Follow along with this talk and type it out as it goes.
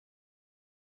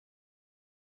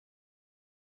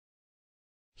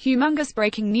Humongous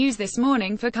breaking news this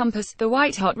morning for Compass. The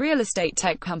white-hot real estate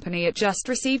tech company had just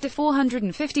received a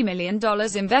 $450 million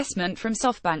investment from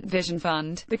SoftBank Vision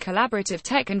Fund, the collaborative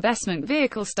tech investment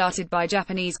vehicle started by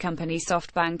Japanese company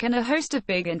SoftBank and a host of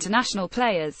big international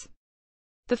players.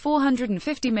 The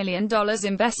 $450 million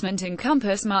investment in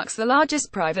Compass marks the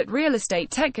largest private real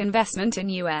estate tech investment in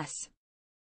U.S.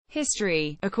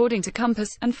 history, according to Compass,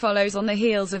 and follows on the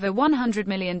heels of a $100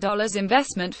 million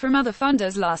investment from other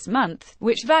funders last month,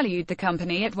 which valued the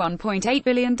company at $1.8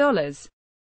 billion.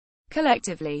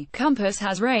 Collectively, Compass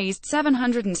has raised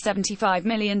 $775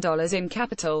 million in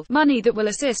capital, money that will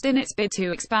assist in its bid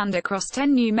to expand across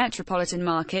 10 new metropolitan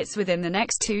markets within the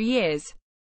next 2 years.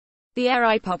 The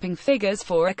eye-popping figures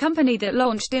for a company that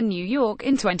launched in New York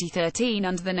in 2013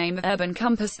 under the name of Urban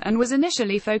Compass, and was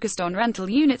initially focused on rental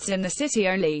units in the city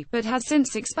only, but has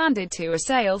since expanded to a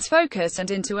sales focus and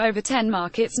into over 10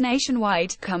 markets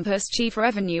nationwide. Compass Chief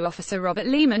Revenue Officer Robert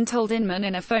Lehman told Inman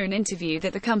in a phone interview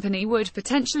that the company would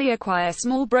potentially acquire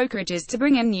small brokerages to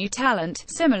bring in new talent,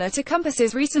 similar to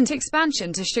Compass's recent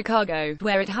expansion to Chicago,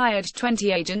 where it hired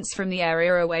 20 agents from the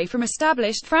area away from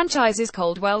established franchises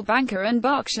Coldwell Banker and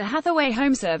Berkshire Hathaway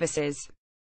Home Services.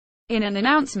 In an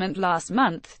announcement last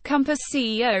month, Compass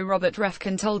CEO Robert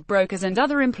Reffkin told brokers and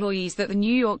other employees that the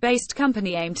New York-based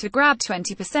company aimed to grab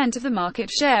 20% of the market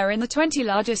share in the 20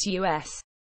 largest U.S.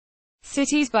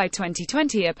 cities by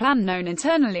 2020, a plan known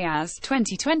internally as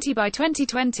 2020 by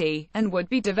 2020, and would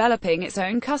be developing its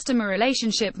own customer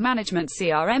relationship management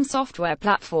CRM software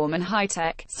platform and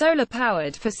high-tech,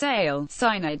 solar-powered, for sale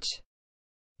signage.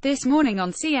 This morning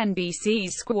on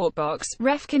CNBC's Squawk Box,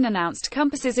 Reffkin announced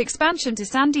Compass's expansion to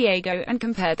San Diego and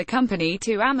compared the company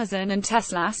to Amazon and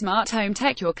Tesla smart home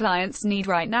tech your clients need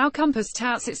right now. Compass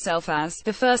touts itself as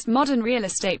the first modern real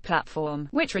estate platform,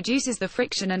 which reduces the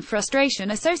friction and frustration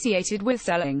associated with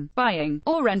selling, buying,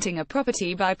 or renting a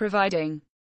property by providing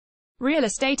real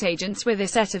estate agents with a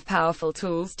set of powerful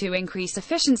tools to increase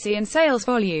efficiency and sales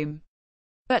volume.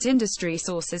 But industry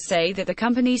sources say that the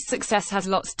company's success has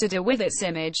lots to do with its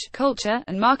image, culture,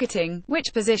 and marketing,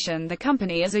 which position the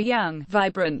company as a young,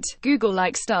 vibrant,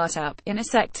 Google-like startup, in a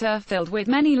sector filled with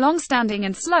many long-standing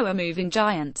and slower-moving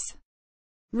giants.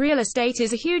 Real estate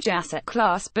is a huge asset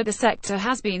class, but the sector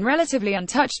has been relatively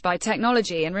untouched by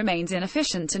technology and remains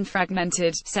inefficient and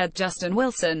fragmented, said Justin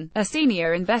Wilson, a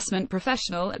senior investment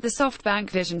professional at the SoftBank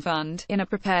Vision Fund, in a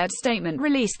prepared statement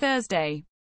released Thursday.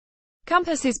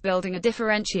 Compass is building a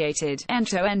differentiated,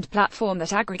 end-to-end platform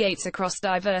that aggregates across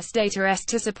diverse data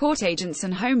to support agents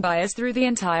and homebuyers through the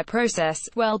entire process,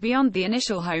 well beyond the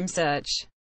initial home search.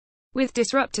 With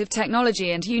disruptive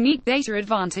technology and unique data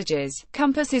advantages,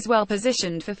 Compass is well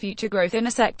positioned for future growth in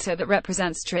a sector that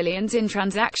represents trillions in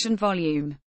transaction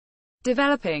volume.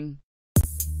 Developing